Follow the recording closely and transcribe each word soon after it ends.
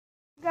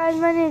Guys,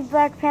 my name is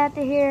Black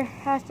Panther here,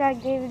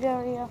 hashtag David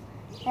Del Rio,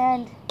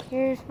 and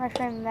here's my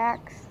friend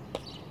Max.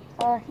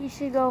 You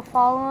should go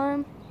follow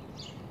him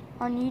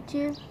on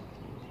YouTube.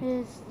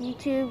 His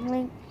YouTube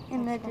link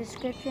in the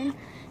description.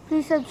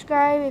 Please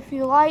subscribe if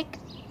you like,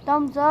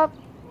 thumbs up,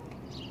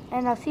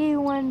 and I'll see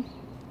you when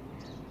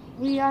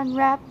we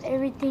unwrap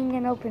everything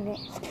and open it.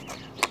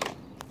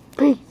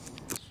 Peace.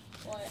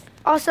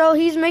 Also,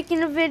 he's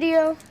making a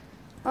video,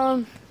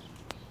 right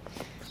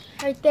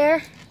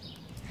there.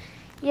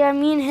 Yeah,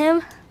 me and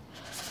him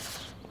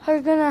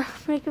are gonna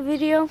make a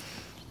video.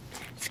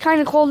 It's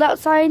kind of cold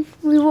outside.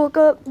 We woke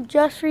up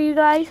just for you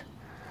guys.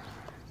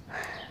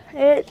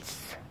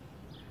 It's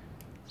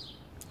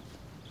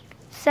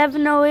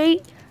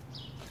 7:08.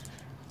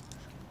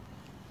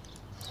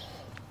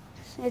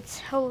 It's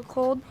hella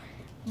cold,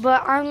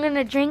 but I'm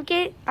gonna drink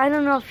it. I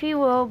don't know if he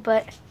will,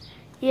 but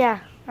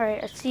yeah. All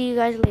right, I'll see you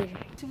guys later.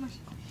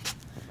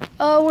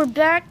 We're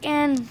back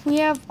and we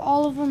have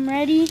all of them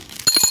ready.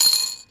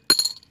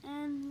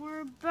 And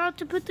we're about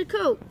to put the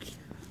Coke.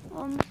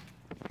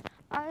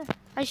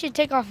 I should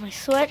take off my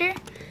sweater,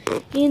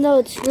 even though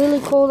it's really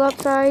cold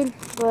outside,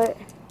 but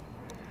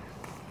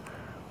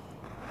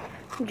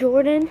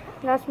Jordan,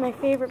 that's my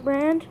favorite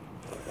brand.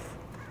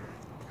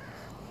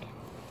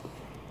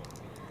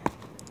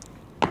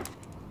 I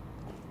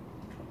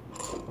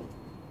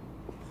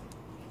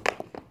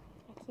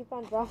keep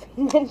on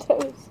dropping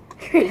menthos.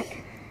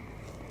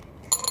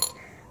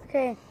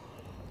 Okay.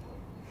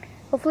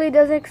 Hopefully it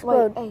doesn't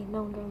explode. Wait, hey,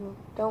 no.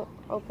 Don't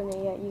open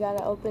it yet. You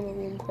gotta open it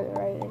and put it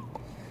right in.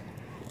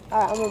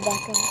 Alright, I'm gonna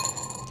back up.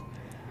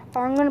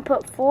 I'm gonna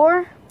put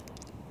 4.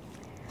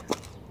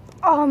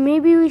 Oh,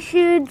 maybe we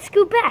should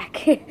scoot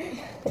back.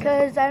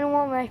 Because I don't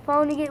want my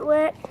phone to get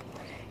wet.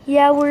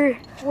 Yeah, we're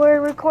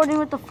recording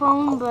with the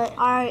phone, but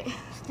alright.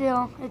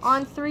 Still. It's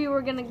on 3,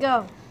 we're gonna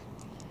go.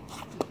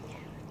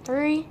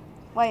 3.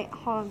 Wait,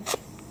 hold on.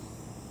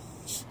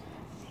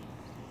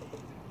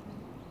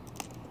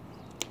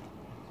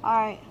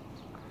 Alright.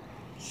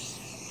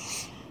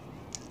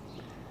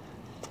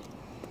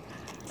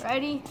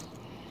 Ready,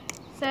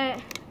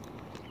 set,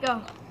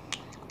 go.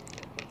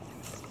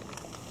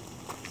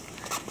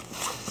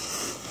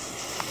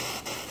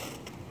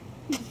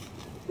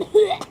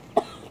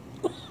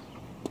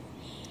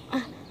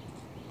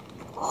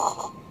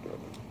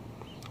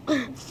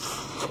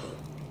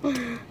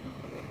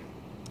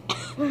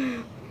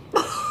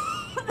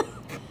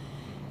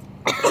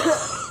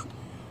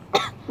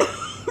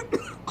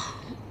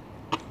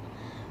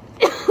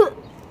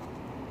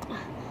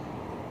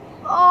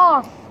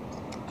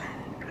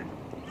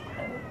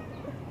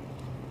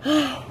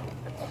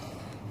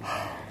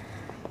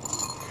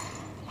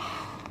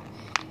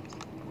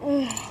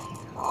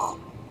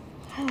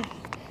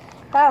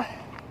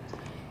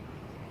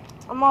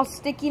 I'm all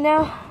sticky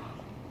now.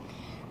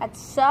 That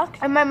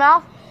sucked. In my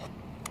mouth.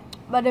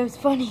 But it was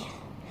funny.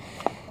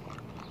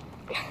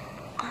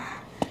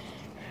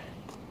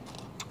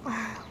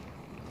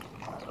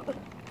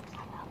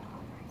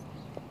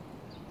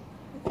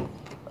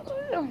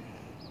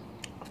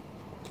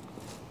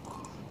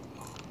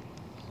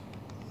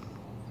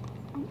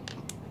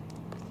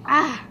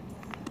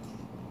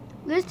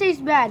 This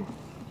tastes bad.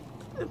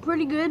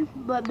 Pretty good,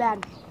 but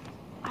bad.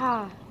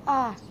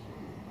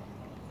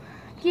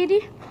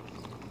 Kitty.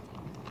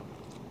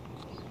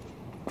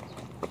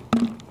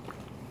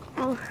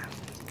 Oh.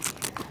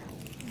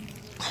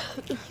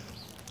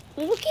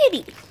 Little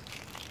kitty.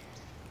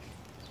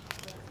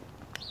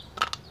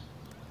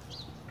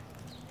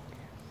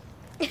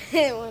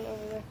 It went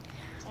over there.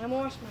 I'm gonna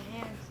wash my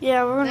hands.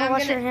 Yeah, we're gonna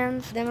wash our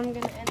hands. Then I'm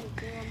gonna end the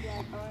video and be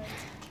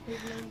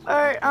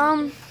like,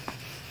 alright,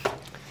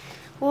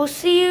 we'll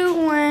see you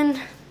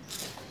when,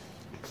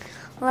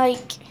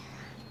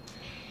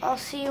 I'll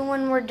see you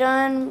when we're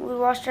done. We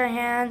washed our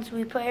hands.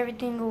 We put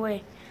everything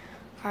away.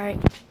 Alright.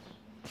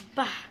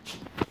 Bye.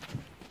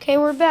 Okay,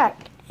 we're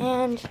back.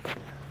 And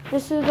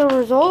this is the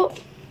result.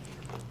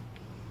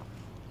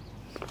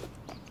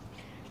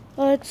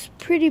 It's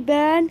pretty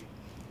bad.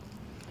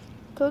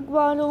 Coke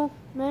bottle,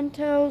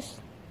 menthos.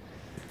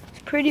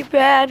 It's pretty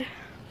bad.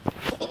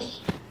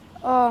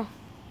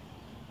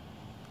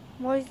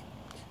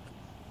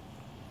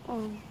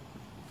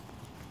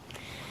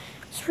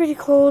 It's pretty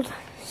cold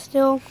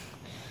still.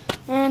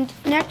 And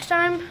next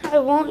time I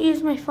won't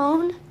use my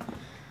phone.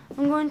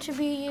 I'm going to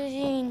be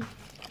using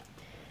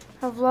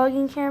a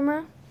vlogging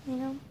camera,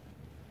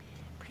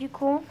 pretty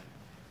cool.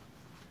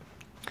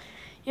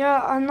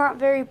 Yeah, I'm not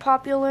very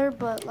popular,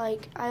 but I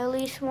at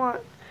least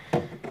want,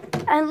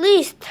 how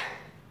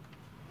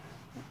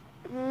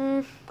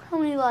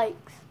many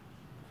likes?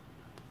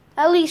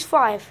 At least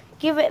 5.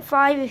 Give it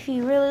 5 if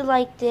you really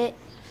liked it.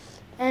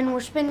 And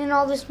we're spending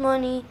all this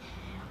money.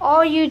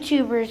 All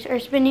YouTubers are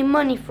spending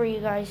money for you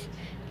guys.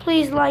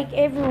 Please like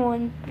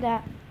everyone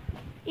that,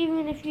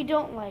 even if you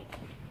don't like.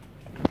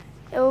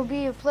 It will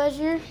be a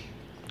pleasure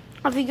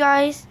of you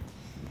guys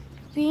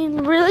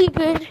being really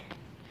good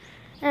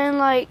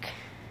and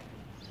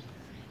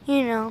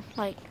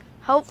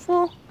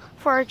helpful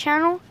for our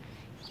channel,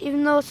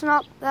 even though it's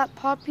not that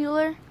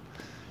popular.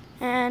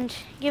 and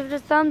give it a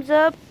thumbs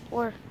up,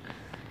 or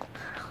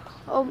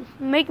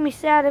make me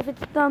sad if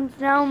it's a thumbs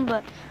down,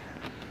 but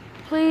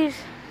please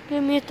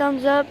give me a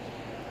thumbs up,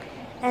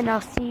 and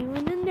I'll see you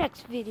in the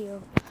next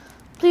video.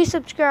 Please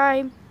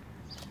subscribe,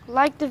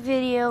 like the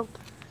video.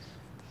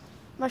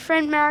 My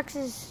friend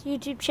Max's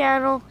YouTube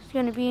channel is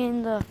going to be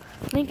in the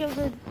link of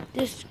the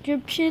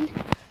description,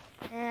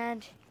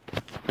 and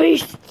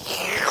peace.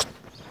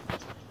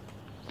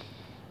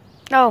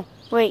 Oh,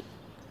 wait.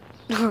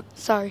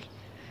 Sorry.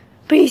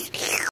 Peace.